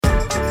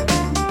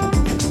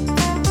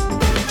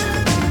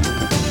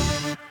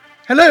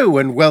Hello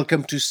and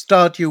welcome to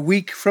Start Your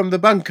Week from the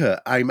Bunker.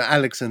 I'm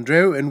Alex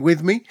Andreou, and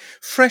with me,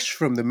 fresh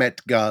from the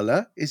Met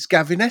Gala, is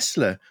Gavin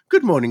Esler.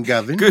 Good morning,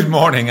 Gavin. Good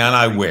morning, and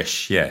I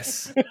wish,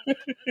 yes.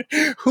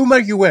 Whom are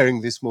you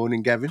wearing this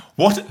morning, Gavin?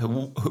 What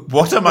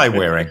am I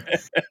wearing?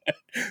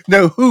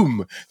 No,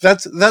 whom?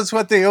 That's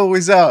what they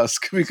always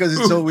ask, because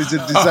it's always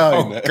a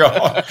designer. Oh,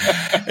 God.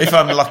 If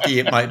I'm lucky,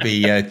 it might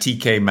be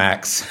TK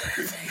Maxx.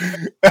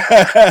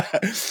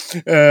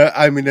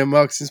 I'm in a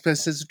Marks and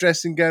Spencer's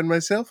dressing gown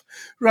myself.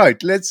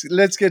 Right, let's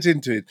get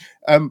into it.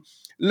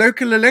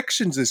 Local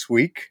elections this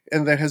week,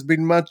 and there has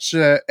been much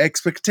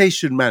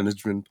expectation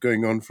management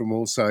going on from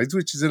all sides,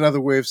 which is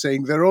another way of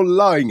saying they're all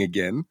lying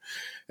again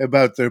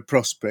about their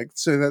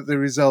prospects, so that the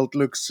result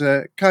looks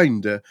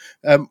kinder.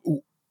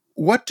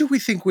 What do we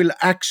think will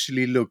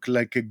actually look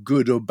like a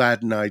good or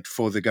bad night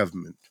for the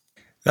government?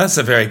 That's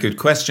a very good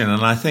question.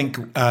 And I think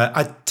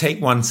I'd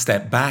take one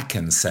step back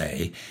and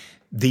say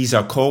these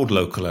are called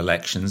local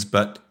elections,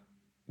 but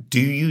do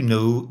you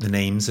know the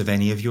names of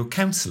any of your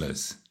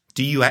councillors?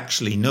 Do you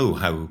actually know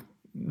how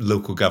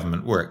local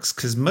government works?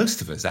 Because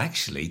most of us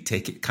actually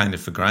take it kind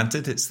of for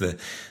granted. It's the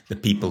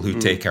people who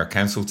take our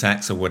council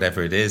tax or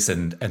whatever it is,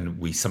 and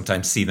we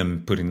sometimes see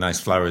them putting nice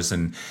flowers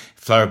and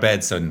flower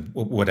beds and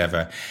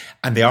whatever,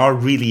 and they are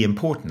really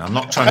important. I'm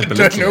not trying to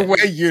belittle it. I don't know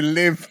where you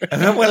live.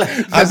 Well,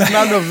 there's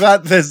none of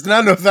that. There's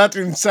none of that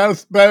in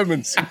South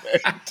Bermondsey.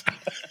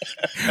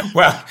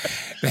 Well,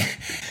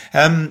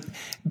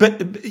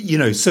 but you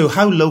know, so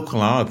how local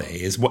are they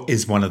is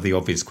one of the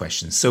obvious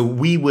questions. So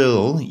we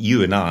will,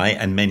 you and I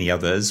and many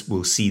others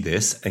will see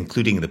this,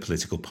 including the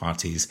political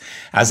parties,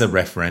 as a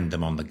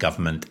referendum on the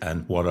government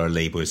and what are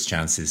Labour's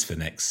chances for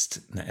next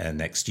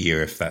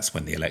year, if that's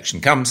when the election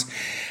comes,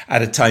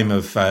 at a time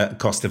of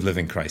cost of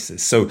living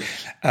crisis. So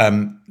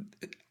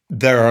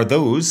there are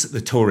those,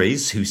 the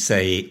Tories, who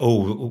say,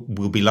 "Oh,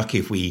 we'll be lucky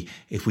if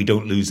we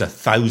don't lose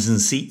 1,000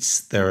 seats."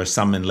 There are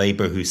some in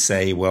Labour who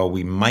say, "Well,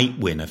 we might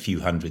win a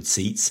few hundred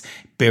seats,"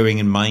 bearing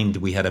in mind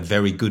we had a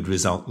very good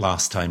result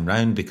last time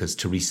round because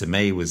Theresa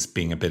May was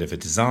being a bit of a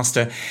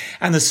disaster.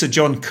 And there's Sir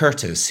John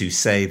Curtis, who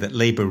say that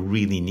Labour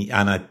really need,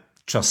 and I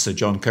trust Sir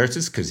John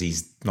Curtis because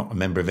he's not a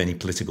member of any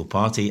political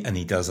party and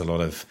he does a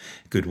lot of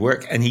good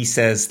work. And he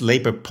says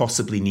Labour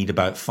possibly need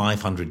about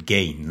 500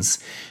 gains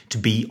to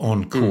be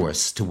on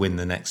course to win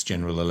the next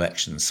general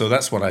election. So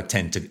that's what I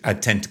tend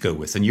to go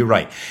with. And you're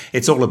right.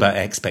 It's all about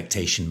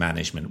expectation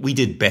management. We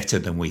did better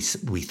than we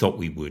thought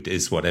we would,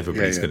 is what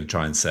everybody's going to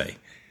try and say.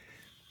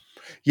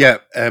 Yeah,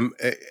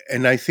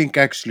 and I think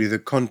actually the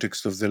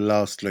context of the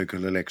last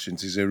local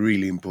elections is a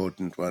really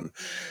important one,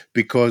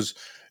 because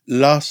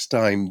last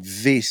time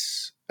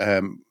this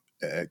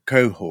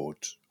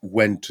cohort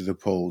went to the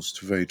polls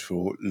to vote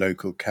for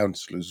local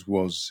councillors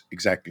was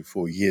exactly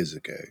 4 years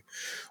ago,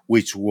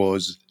 which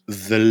was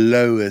the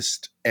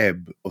lowest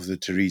ebb of the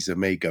Theresa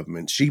May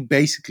government. She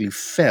basically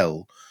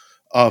fell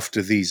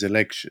after these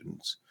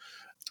elections.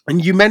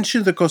 And you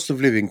mentioned the cost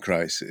of living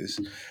crisis.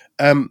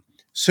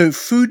 So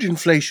food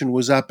inflation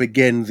was up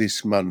again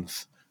this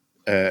month,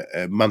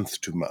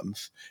 month to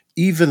month,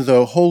 even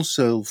though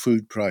wholesale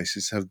food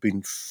prices have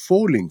been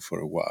falling for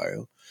a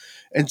while.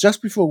 And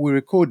just before we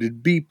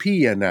recorded,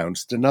 BP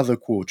announced another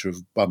quarter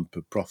of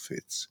bumper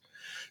profits.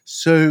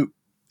 So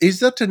is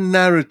that a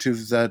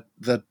narrative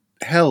that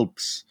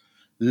helps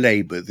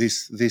Labour,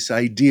 this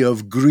idea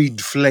of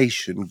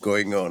greedflation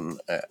going on,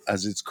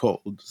 as it's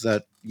called,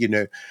 that, you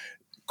know,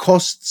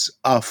 costs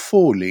are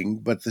falling,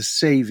 but the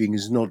saving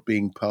is not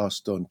being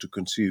passed on to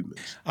consumers?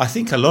 I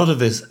think a lot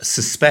of us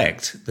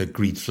suspect that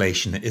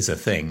greedflation is a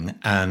thing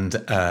and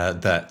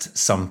that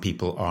some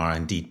people are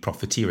indeed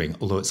profiteering,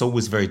 although it's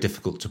always very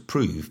difficult to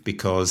prove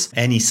because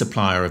any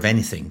supplier of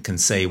anything can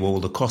say,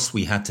 well, the cost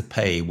we had to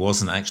pay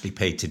wasn't actually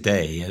paid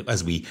today.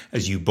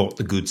 As you bought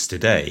the goods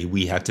today,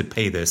 we had to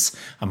pay this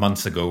a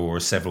month ago or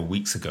several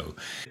weeks ago.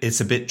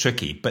 It's a bit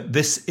tricky, but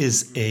this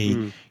is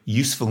a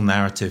useful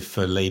narrative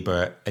for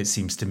Labour, it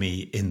seems to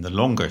me, in the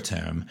longer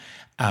term,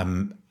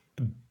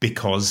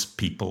 because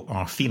people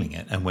are feeling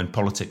it. And when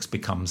politics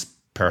becomes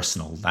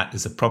personal, that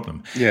is a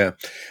problem. Yeah.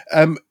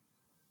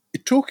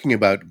 Talking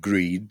about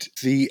greed,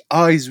 the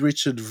Eye's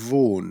Richard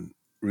Vaughan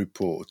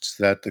reports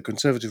that the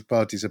Conservative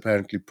Party is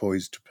apparently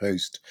poised to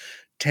post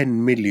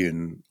 10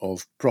 million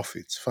of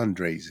profits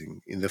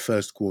fundraising in the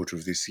first quarter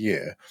of this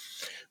year,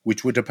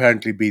 which would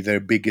apparently be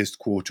their biggest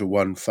quarter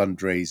one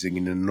fundraising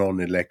in a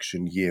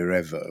non-election year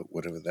ever,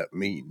 whatever that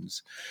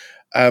means.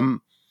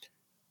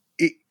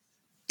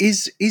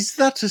 Is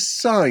that a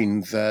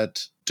sign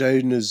that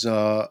donors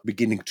are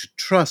beginning to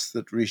trust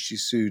that Rishi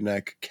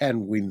Sunak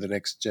can win the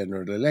next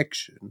general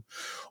election?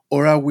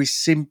 Or are we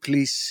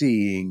simply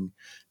seeing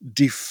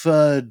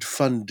deferred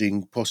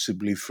funding,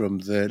 possibly from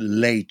the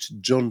late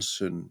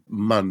Johnson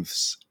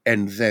months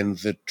and then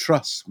the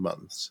Truss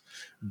months,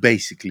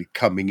 basically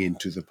coming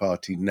into the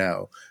party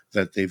now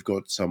that they've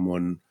got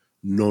someone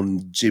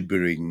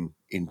non-gibbering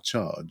in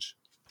charge?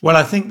 Well,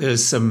 I think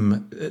there's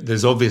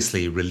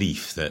obviously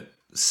relief that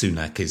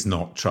Sunak is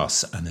not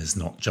Truss and is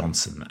not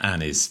Johnson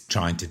and is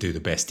trying to do the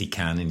best he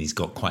can, and he's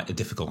got quite a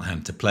difficult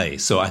hand to play.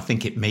 So I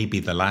think it may be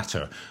the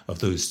latter of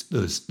those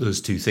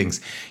two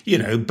things,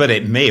 but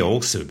it may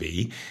also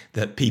be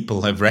that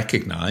people have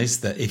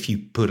recognised that if you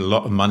put a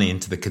lot of money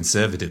into the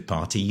Conservative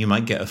Party, you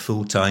might get a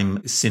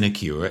full-time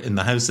sinecure in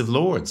the House of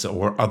Lords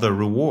or other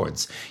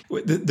rewards.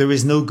 There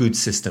is no good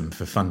system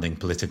for funding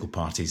political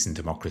parties in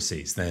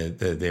democracies.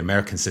 The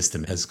American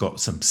system has got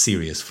some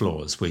serious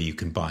flaws where you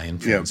can buy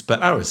influence,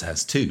 but ours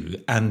has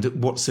too. And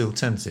what's the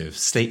alternative?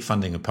 State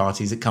funding of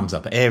parties. It comes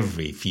up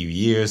every few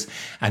years,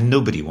 and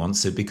nobody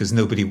wants it because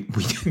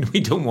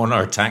we don't want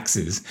our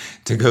taxes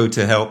to go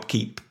to help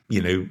keep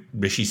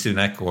Rishi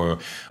Sunak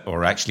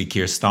or actually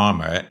Keir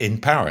Starmer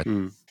in power.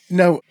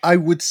 Now, I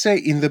would say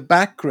in the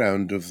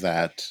background of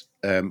that,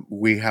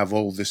 we have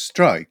all the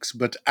strikes,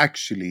 but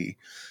actually,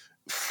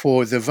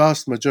 for the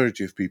vast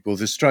majority of people,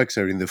 the strikes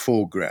are in the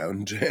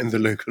foreground and the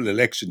local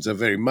elections are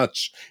very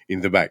much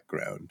in the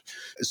background.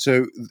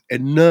 So a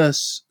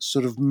nurse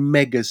sort of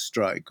mega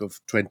strike of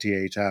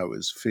 28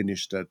 hours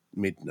finished at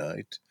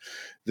midnight.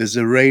 There's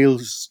a rail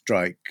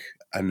strike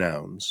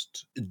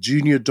announced.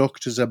 Junior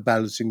doctors are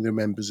balloting their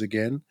members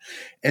again.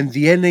 And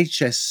the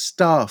NHS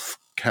Staff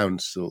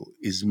Council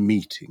is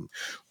meeting,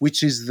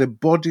 which is the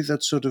body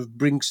that sort of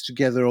brings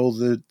together all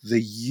the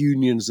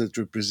unions that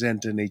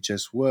represent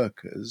NHS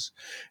workers.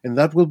 And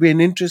that will be an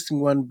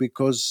interesting one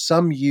because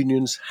some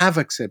unions have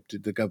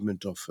accepted the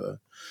government offer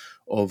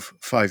of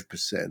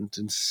 5%,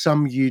 and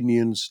some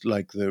unions,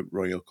 like the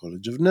Royal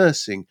College of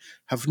Nursing,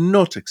 have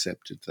not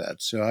accepted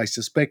that. So I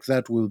suspect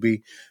that will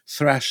be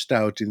thrashed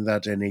out in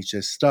that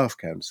NHS Staff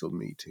Council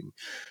meeting.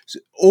 So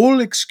all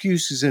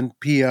excuses and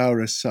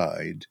PR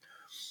aside,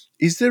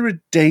 is there a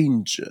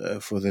danger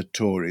for the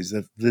Tories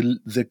that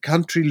the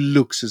country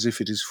looks as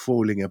if it is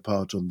falling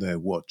apart on their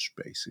watch,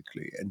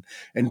 basically,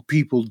 and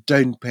people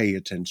don't pay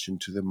attention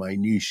to the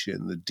minutiae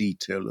and the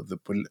detail of the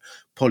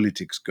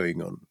politics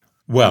going on?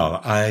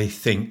 Well, I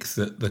think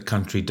that the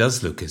country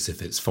does look as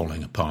if it's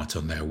falling apart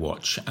on their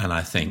watch. And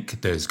I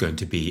think there's going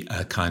to be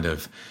a kind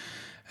of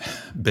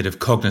bit of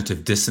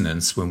cognitive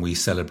dissonance when we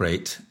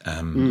celebrate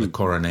the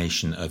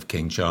coronation of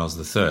King Charles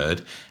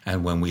III,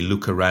 and when we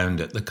look around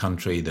at the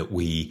country that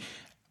we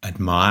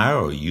admire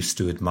or used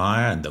to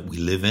admire and that we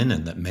live in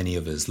and that many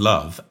of us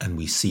love, and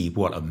we see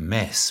what a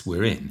mess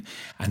we're in.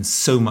 And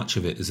so much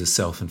of it is a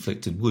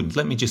self-inflicted wound.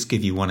 Let me just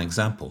give you one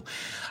example.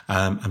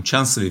 I'm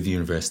Chancellor of the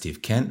University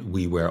of Kent.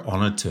 We were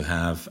honoured to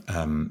have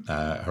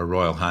Her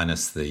Royal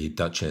Highness the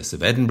Duchess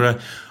of Edinburgh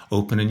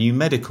open a new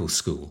medical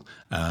school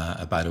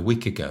about a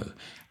week ago.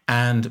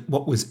 And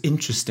what was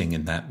interesting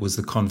in that was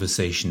the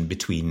conversation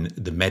between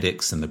the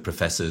medics and the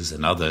professors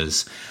and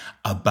others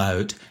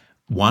about,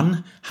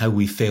 one, how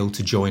we failed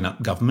to join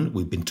up government.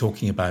 We've been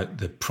talking about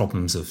the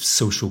problems of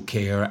social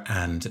care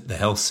and the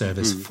health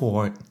service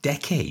for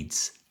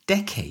decades,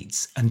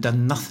 and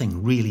done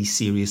nothing really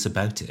serious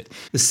about it.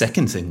 The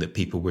second thing that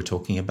people were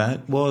talking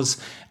about was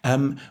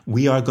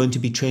we are going to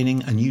be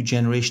training a new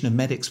generation of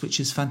medics,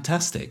 which is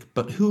fantastic.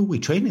 But who are we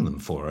training them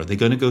for? Are they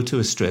going to go to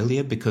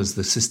Australia because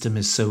the system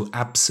is so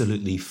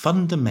absolutely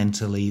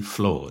fundamentally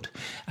flawed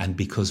and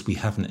because we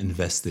haven't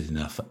invested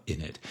enough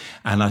in it?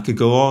 And I could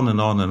go on and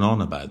on and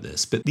on about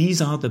this. But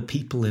these are the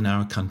people in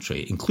our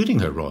country, including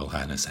Her Royal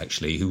Highness,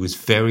 actually, who is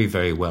very,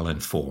 very well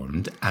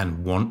informed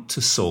and want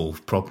to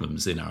solve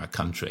problems in our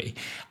country.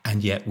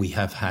 And yet we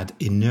have had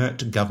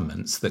inert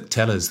governments that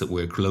tell us that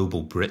we're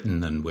global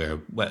Britain and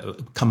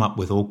come up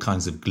with all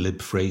kinds of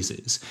glib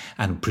phrases.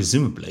 And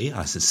presumably,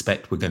 I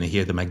suspect we're going to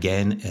hear them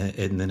again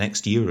in the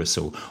next year or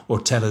so,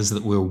 or tell us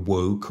that we're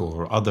woke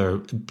or other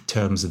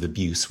terms of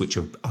abuse which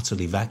are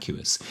utterly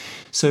vacuous.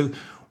 So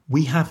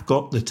we have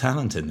got the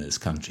talent in this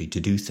country to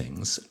do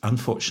things.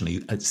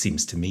 Unfortunately, it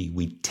seems to me,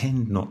 we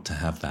tend not to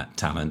have that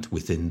talent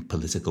within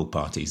political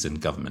parties and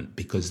government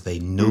because they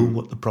know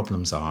what the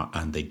problems are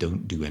and they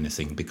don't do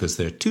anything because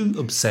they're too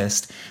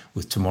obsessed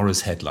with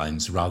tomorrow's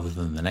headlines rather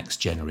than the next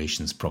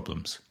generation's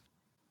problems.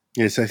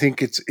 Yes, I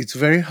think it's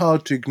very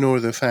hard to ignore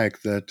the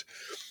fact that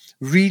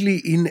really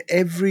in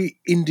every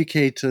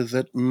indicator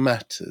that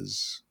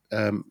matters,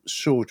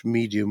 short,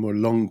 medium or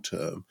long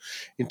term,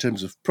 in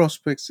terms of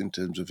prospects, in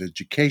terms of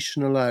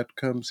educational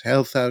outcomes,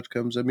 health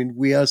outcomes, I mean,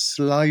 we are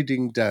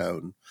sliding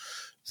down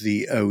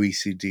the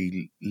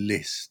OECD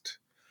list,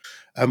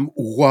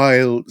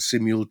 while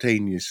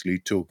simultaneously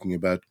talking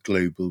about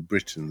global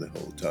Britain the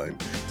whole time.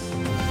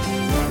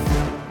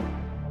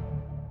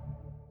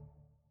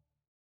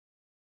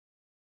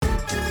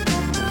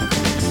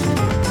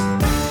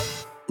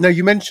 Now,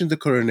 you mentioned the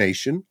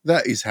coronation.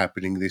 That is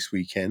happening this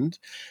weekend.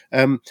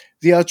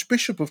 The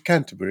Archbishop of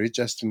Canterbury,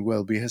 Justin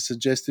Welby, has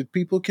suggested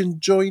people can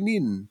join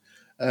in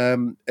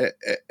an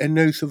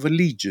oath of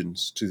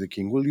allegiance to the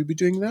King. Will you be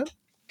doing that?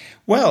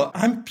 Well,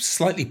 I'm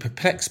slightly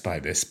perplexed by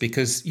this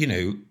because,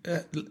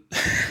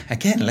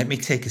 again, let me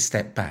take a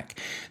step back.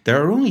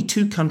 There are only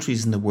two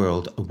countries in the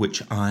world of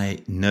which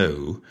I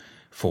know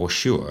for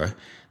sure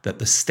that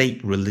the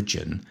state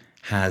religion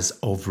has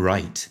of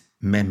right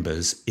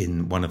members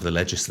in one of the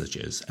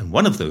legislatures. And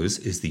one of those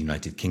is the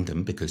United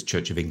Kingdom, because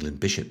Church of England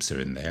bishops are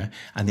in there,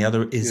 and the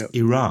other is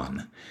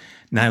Iran.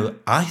 Now,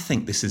 I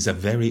think this is a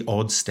very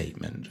odd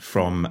statement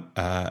from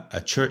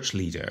a church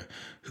leader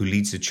who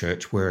leads a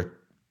church where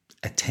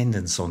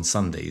attendance on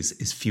Sundays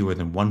is fewer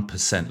than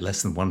 1%,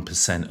 less than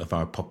 1% of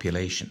our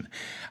population.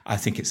 I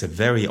think it's a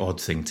very odd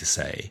thing to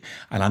say,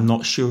 and I'm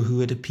not sure who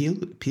it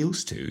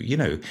appeals to. You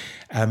know,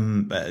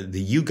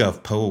 the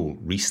YouGov poll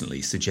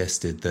recently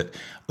suggested that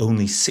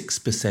only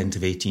 6%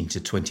 of 18 to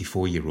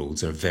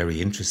 24-year-olds are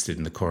very interested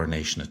in the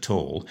coronation at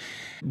all,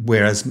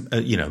 whereas,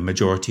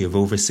 majority of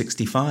over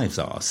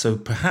 65s are. So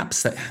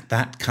perhaps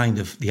that kind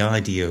of, the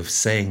idea of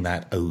saying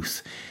that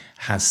oath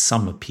has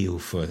some appeal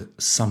for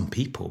some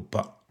people,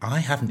 but I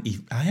haven't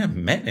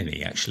met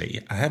any,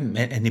 actually. I haven't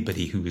met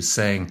anybody who was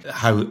saying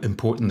how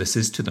important this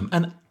is to them.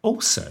 And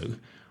also,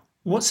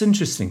 what's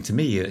interesting to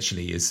me,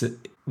 actually, is that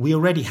we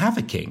already have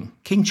a king.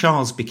 King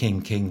Charles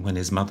became king when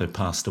his mother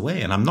passed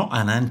away. And I'm not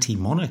an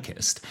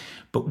anti-monarchist,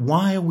 but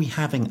why are we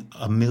having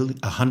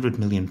 £100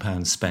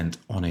 million spent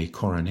on a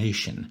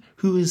coronation?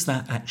 Who is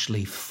that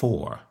actually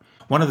for?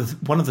 One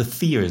of the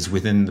fears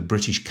within the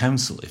British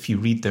Council, if you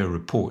read their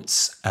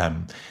reports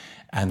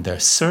and their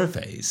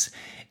surveys,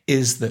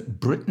 is that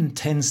Britain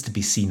tends to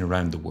be seen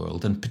around the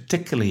world, and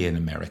particularly in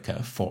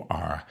America, for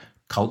our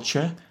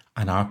culture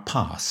and our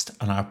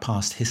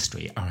past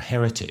history, our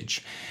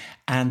heritage.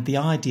 And the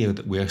idea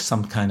that we're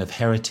some kind of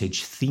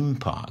heritage theme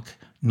park,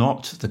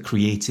 not the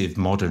creative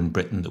modern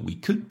Britain that we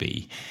could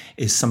be,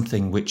 is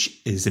something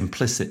which is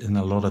implicit in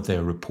a lot of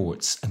their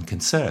reports and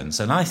concerns.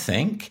 And I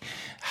think,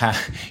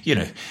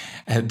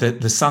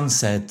 the Sun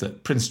said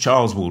that Prince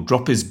Charles will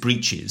drop his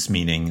breeches,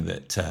 meaning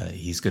that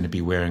he's going to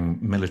be wearing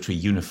military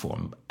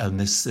uniform. And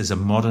this is a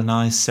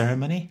modernized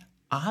ceremony.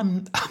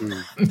 I'm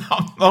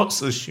not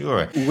so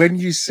sure. When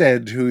you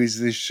said, who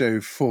is this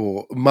show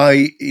for,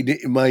 my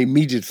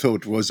immediate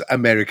thought was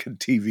American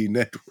TV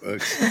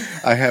networks,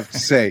 I have to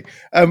say.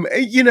 And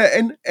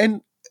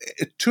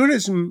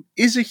tourism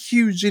is a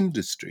huge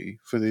industry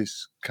for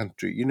this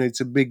country.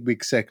 It's a big,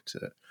 big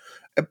sector.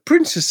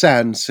 Princess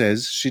Anne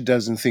says she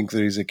doesn't think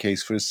there is a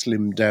case for a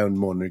slimmed-down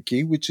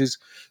monarchy, which is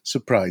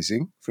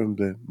surprising from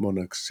the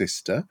monarch's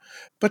sister.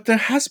 But there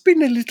has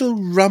been a little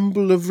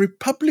rumble of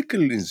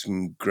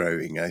republicanism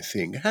growing, I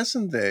think,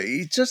 hasn't there?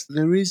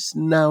 There is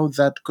now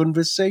that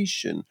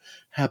conversation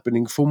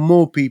happening for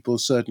more people,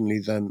 certainly,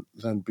 than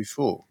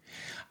before.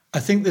 I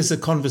think there's a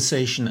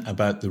conversation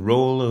about the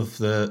role of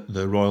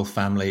the royal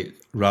family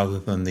rather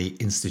than the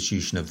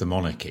institution of the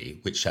monarchy,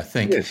 which I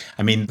think, yes.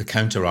 The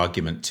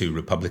counter-argument to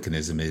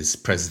republicanism is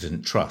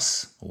President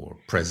Truss or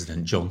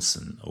President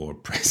Johnson or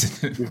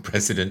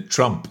President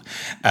Trump.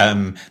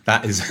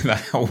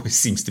 That always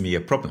seems to me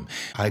a problem.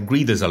 I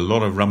agree there's a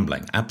lot of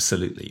rumbling,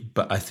 absolutely.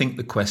 But I think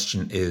the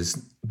question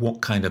is,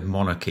 what kind of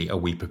monarchy are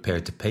we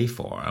prepared to pay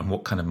for, and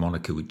what kind of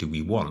monarchy do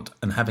we want?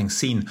 And having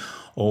seen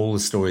all the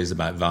stories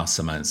about vast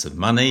amounts of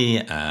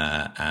money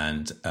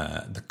and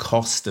the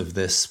cost of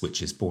this,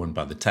 which is borne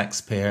by the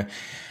taxpayer,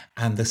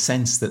 and the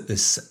sense that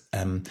this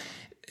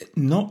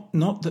not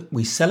that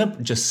we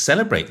just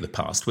celebrate the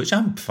past, which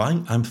I'm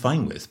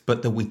fine with,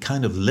 but that we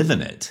kind of live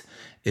in it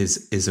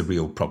is a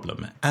real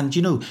problem. And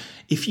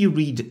if you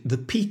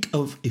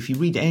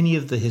read any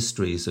of the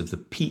histories of the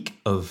peak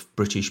of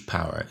British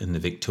power in the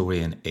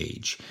Victorian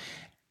age,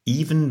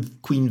 even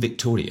Queen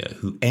Victoria,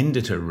 who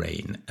ended her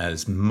reign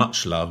as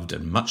much loved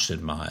and much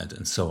admired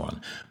and so on,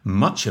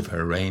 much of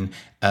her reign,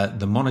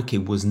 the monarchy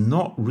was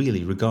not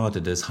really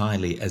regarded as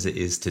highly as it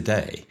is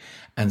today.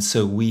 And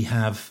so we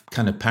have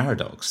kind of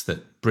paradox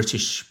that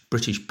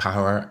British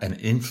power and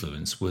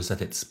influence was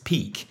at its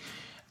peak,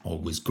 or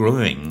was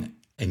growing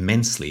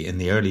immensely in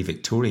the early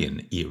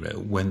Victorian era,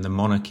 when the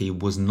monarchy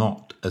was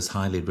not as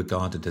highly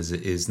regarded as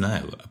it is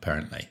now,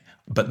 apparently.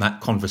 But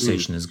that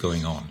conversation is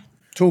going on.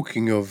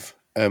 Talking of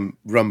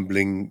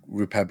rumbling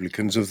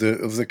Republicans of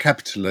the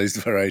capitalised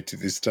variety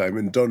this time,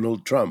 and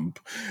Donald Trump,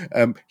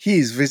 he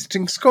is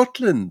visiting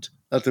Scotland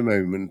at the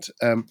moment.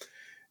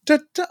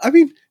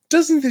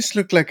 Doesn't this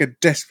look like a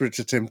desperate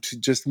attempt to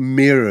just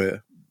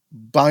mirror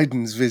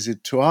Biden's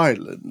visit to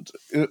Ireland?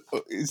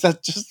 Is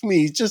that just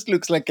me? It just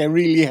looks like a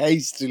really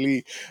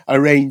hastily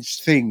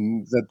arranged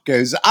thing that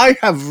goes, I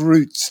have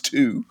roots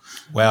too.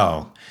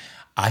 Well,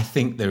 I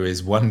think there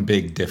is one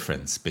big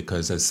difference,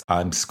 because as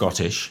I'm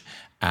Scottish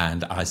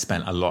and I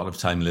spent a lot of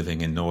time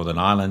living in Northern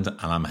Ireland, and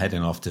I'm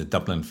heading off to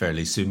Dublin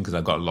fairly soon because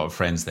I've got a lot of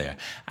friends there.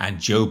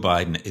 And Joe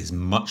Biden is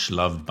much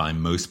loved by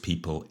most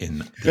people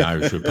in the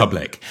Irish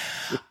Republic.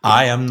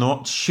 I am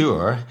not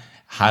sure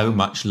how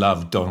much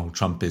love Donald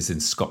Trump is in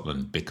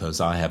Scotland, because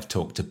I have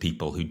talked to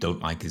people who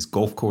don't like his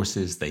golf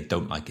courses, they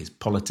don't like his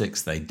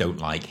politics, they don't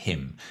like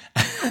him.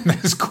 And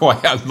there's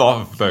quite a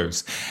lot of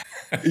those.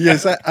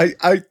 Yes,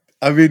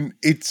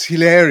 it's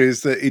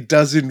hilarious that it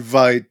does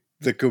invite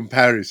the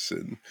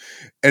comparison,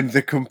 and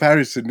the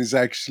comparison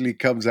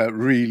comes out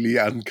really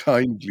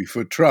unkindly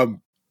for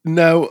Trump.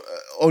 Now,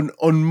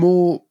 on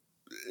more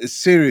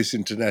serious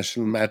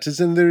international matters,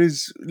 and there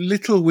is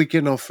little we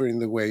can offer in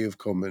the way of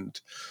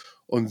comment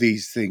on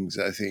these things,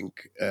 I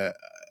think.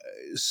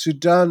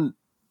 Sudan,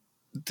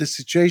 the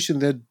situation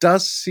there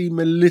does seem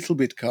a little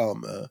bit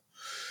calmer,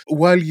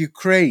 while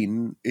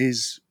Ukraine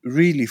is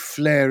really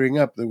flaring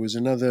up. There was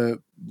another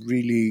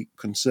really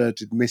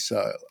concerted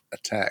missile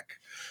attack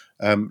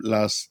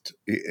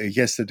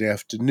yesterday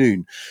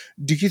afternoon.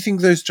 Do you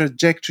think those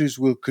trajectories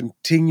will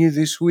continue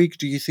this week?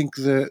 Do you think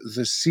the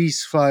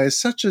ceasefire,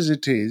 such as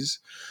it is,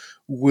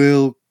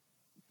 will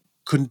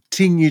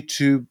continue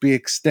to be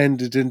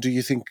extended? And do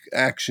you think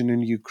action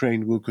in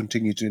Ukraine will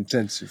continue to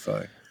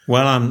intensify?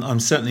 Well,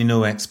 I'm certainly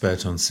no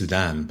expert on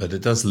Sudan, but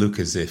it does look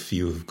as if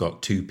you've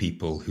got two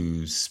people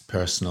whose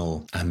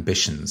personal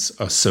ambitions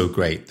are so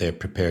great they're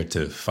prepared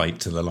to fight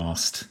to the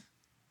last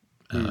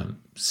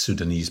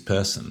Sudanese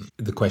person.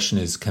 The question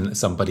is, can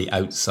somebody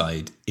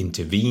outside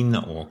intervene,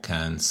 or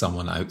can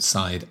someone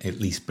outside at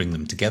least bring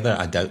them together?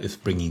 I doubt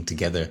if bringing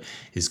together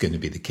is going to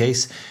be the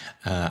case.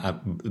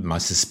 My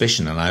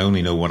suspicion, and I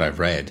only know what I've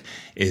read,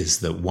 is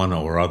that one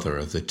or other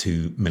of the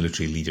two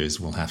military leaders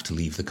will have to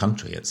leave the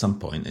country at some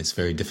point. It's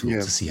very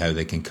difficult to see how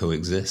they can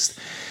coexist.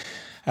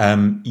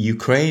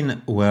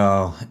 Ukraine,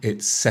 well,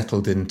 it's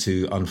settled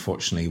into,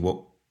 unfortunately,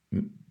 what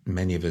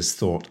many of us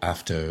thought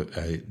after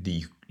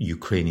the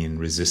Ukrainian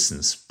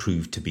resistance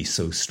proved to be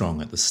so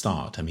strong at the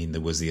start. I mean, there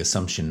was the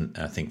assumption,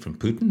 I think, from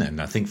Putin, and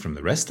I think from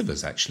the rest of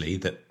us, actually,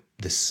 that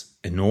this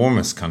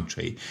enormous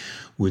country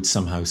would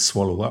somehow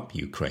swallow up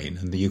Ukraine.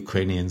 And the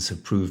Ukrainians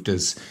have proved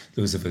us,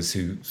 those of us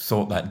who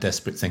thought that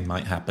desperate thing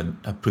might happen,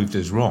 have proved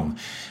us wrong.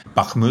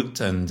 Bakhmut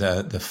and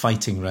the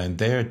fighting around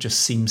there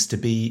just seems to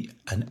be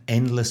an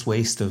endless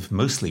waste of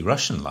mostly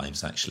Russian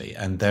lives, actually.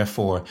 And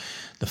therefore,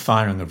 the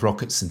firing of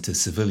rockets into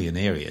civilian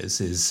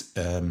areas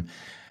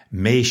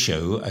may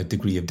show a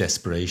degree of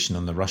desperation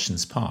on the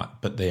Russians' part,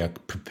 but they are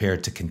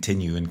prepared to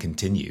continue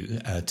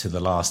to the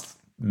last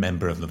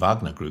member of the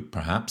Wagner group,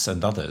 perhaps,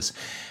 and others.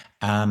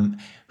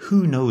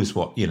 Who knows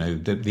what,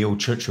 the old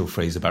Churchill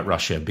phrase about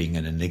Russia being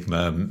an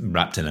enigma,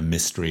 wrapped in a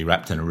mystery,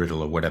 wrapped in a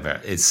riddle or whatever,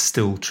 is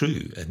still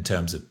true in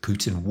terms of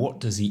Putin.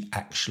 What does he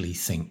actually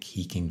think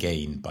he can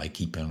gain by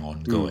keeping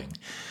on going?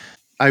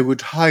 I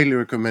would highly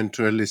recommend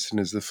to our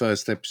listeners the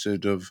first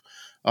episode of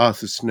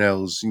Arthur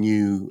Snell's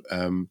new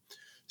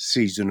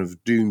season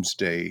of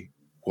Doomsday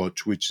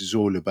Watch, which is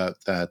all about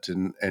that.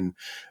 And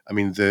I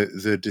mean,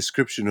 the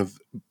description of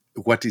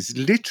what is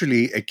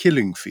literally a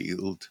killing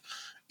field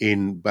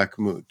in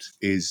Bakhmut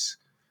is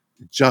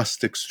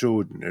just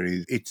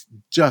extraordinary. It's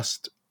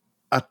just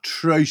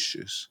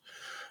atrocious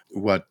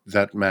what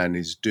that man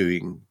is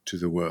doing to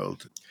the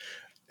world.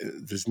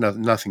 There's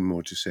nothing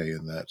more to say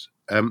on that.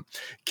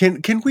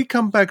 Can we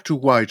come back to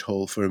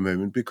Whitehall for a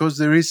moment? Because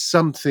there is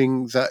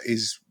something that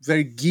is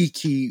very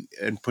geeky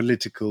and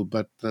political,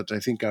 but that I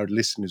think our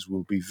listeners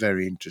will be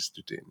very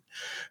interested in.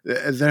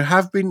 There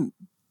have been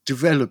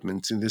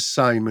developments in the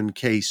Simon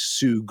Case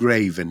Sue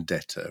Gray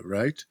vendetta,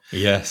 right?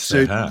 Yes,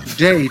 so they have.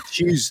 Today,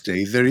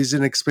 Tuesday, there is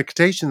an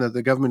expectation that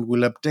the government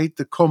will update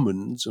the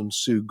Commons on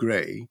Sue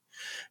Gray,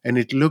 and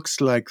it looks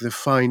like the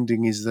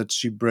finding is that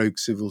she broke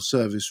civil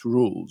service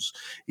rules.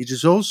 It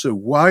is also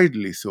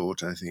widely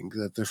thought, I think,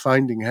 that the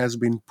finding has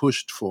been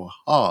pushed for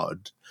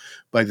hard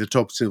by the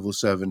top civil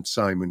servant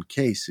Simon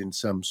Case in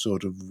some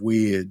sort of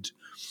weird,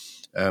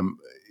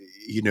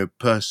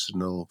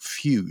 personal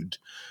feud.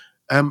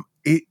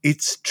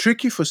 It's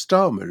tricky for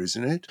Starmer,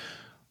 isn't it?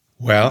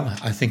 Well,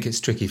 I think it's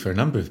tricky for a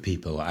number of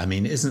people. I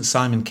mean, isn't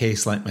Simon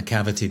Case like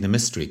McCavity the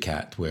Mystery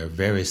Cat, where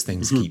various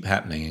things keep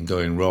happening and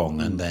going wrong,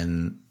 and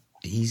then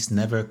he's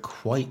never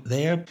quite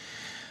there?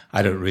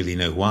 I don't really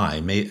know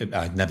why.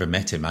 I've never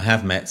met him. I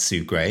have met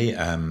Sue Gray,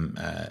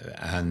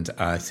 and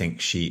I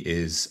think she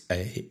is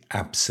a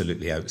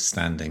absolutely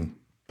outstanding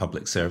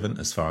public servant,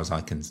 as far as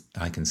I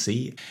can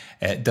see.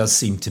 It does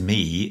seem to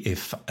me,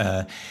 if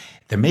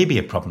there may be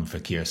a problem for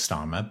Keir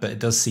Starmer, but it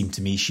does seem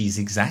to me she's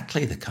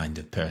exactly the kind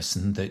of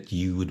person that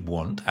you would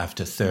want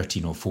after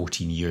 13 or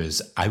 14 years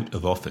out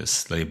of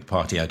office, the Labour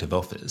Party out of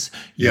office.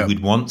 You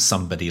would want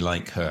somebody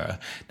like her.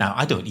 Now,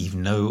 I don't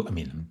even know, I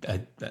mean,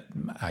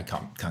 I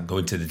can't go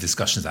into the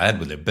discussions I had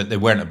with her, but they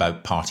weren't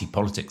about party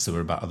politics, they were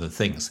about other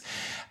things.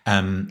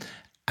 And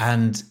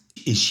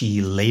is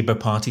she Labour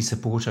Party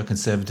supporter,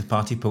 Conservative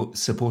Party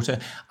supporter?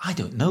 I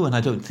don't know, and I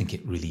don't think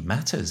it really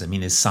matters. I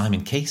mean, is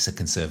Simon Case a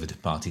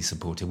Conservative Party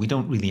supporter? We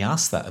don't really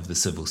ask that of the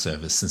civil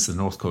service since the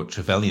Northcote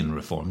Trevelyan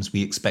reforms.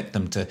 We expect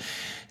them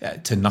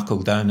to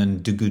knuckle down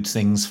and do good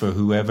things for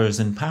whoever's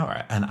in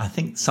power. And I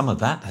think some of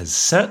that has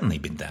certainly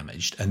been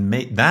damaged, and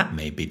that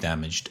may be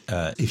damaged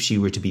if she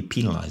were to be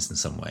penalised in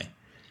some way.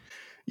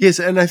 Yes,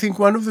 and I think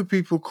one of the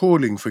people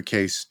calling for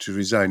Case to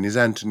resign is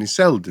Anthony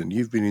Seldon.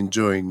 You've been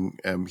enjoying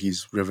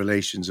his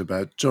revelations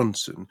about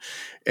Johnson,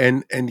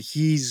 and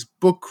his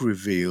book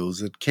reveals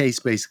that Case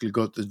basically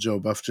got the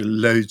job after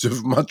loads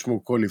of much more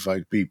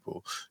qualified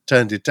people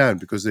turned it down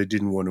because they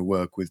didn't want to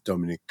work with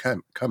Dominic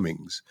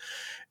Cummings.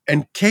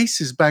 And Case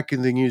is back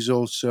in the news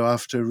also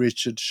after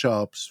Richard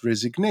Sharp's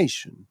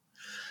resignation.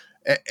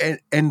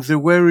 And there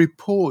were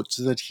reports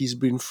that he's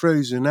been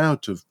frozen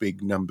out of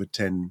big number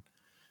 10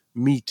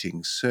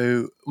 meetings.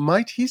 So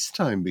might his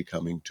time be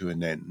coming to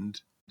an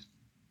end?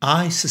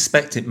 I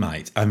suspect it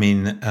might. I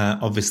mean,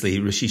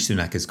 obviously, Rishi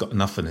Sunak has got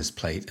enough on his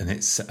plate, and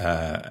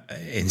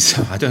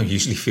I don't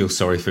usually feel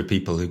sorry for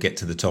people who get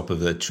to the top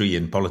of the tree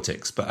in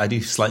politics, but I do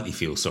slightly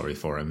feel sorry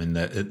for him in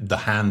the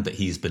hand that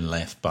he's been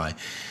left by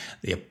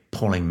the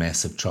appalling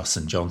mess of Truss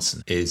and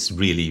Johnson is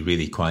really,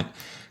 really quite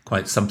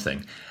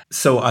something.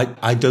 So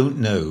I don't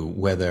know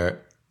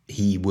whether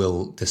he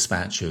will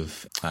dispatch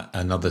of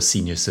another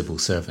senior civil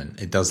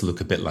servant. It does look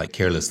a bit like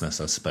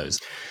carelessness, I suppose.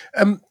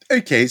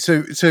 Okay,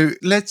 so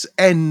let's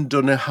end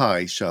on a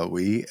high, shall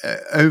we?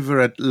 Over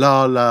at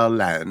La La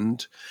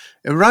Land,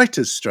 a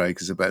writer's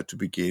strike is about to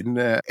begin,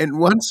 and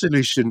one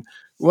solution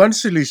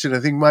I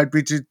think might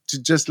be to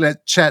just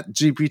let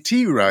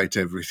ChatGPT write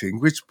everything,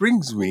 which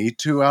brings me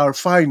to our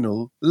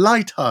final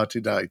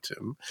light-hearted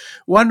item.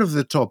 One of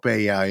the top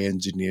AI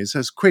engineers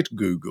has quit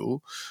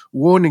Google,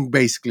 warning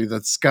basically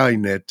that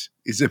Skynet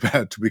is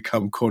about to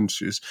become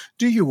conscious.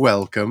 Do you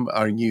welcome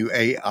our new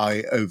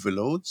AI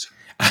overlords?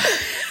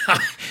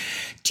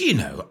 Do you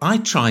know, I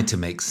tried to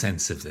make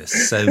sense of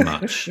this so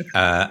much.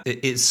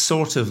 It's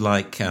sort of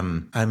like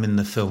I'm in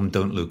the film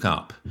Don't Look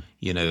Up,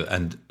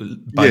 and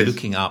by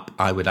looking up,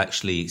 I would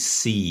actually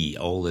see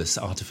all this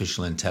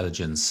artificial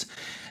intelligence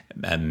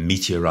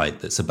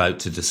meteorite that's about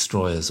to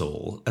destroy us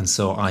all. And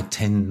so I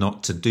tend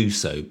not to do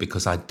so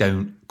because I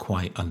don't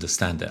quite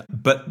understand it.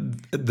 But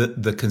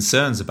the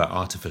concerns about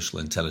artificial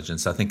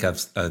intelligence, I think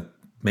I've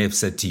may have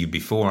said to you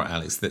before,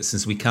 Alex, that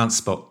since we can't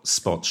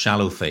spot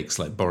shallow fakes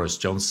like Boris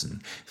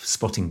Johnson,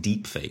 spotting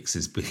deep fakes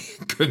is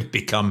going to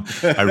become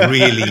a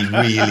really,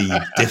 really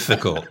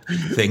difficult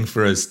thing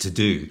for us to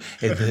do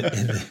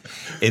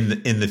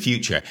in the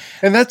future.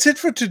 And that's it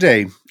for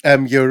today.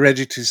 You're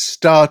ready to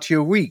start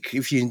your week.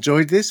 If you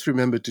enjoyed this,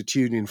 remember to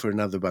tune in for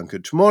another bunker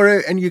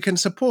tomorrow, and you can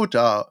support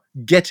our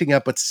getting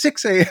up at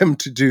 6 a.m.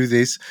 to do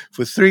this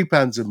for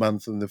 £3 a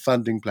month on the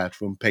funding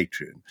platform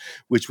Patreon,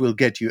 which will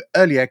get you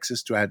early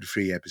access to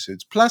ad-free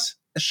episodes, plus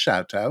a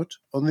shout-out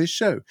on this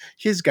show.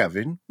 Here's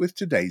Gavin with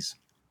today's.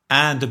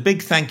 And a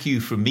big thank you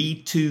from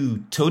me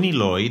to Tony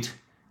Lloyd,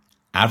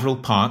 Avril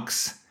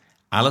Parks,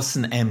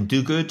 Alison M.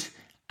 Duguid,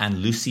 and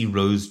Lucy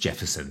Rose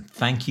Jefferson.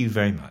 Thank you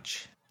very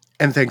much.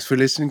 And thanks for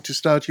listening to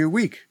Start Your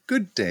Week.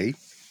 Good day.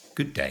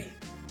 Good day.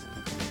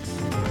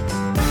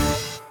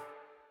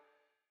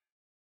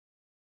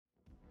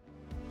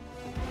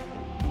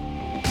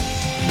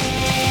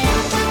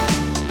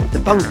 The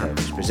Bunker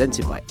is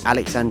presented by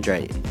Alex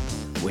Andreou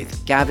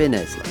with Gavin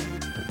Esler.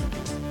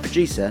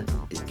 Producer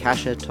is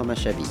Kasia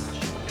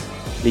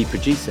Tomaszewicz. Lead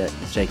producer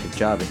is Jacob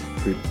Jarvis.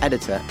 Group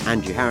editor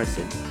Andrew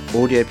Harrison.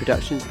 Audio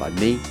productions by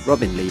me,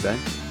 Robin Lebo.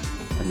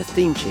 And the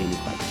theme tune is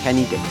by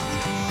Kenny Dickens.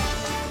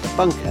 The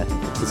Bunker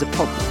is a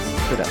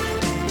podcast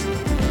production.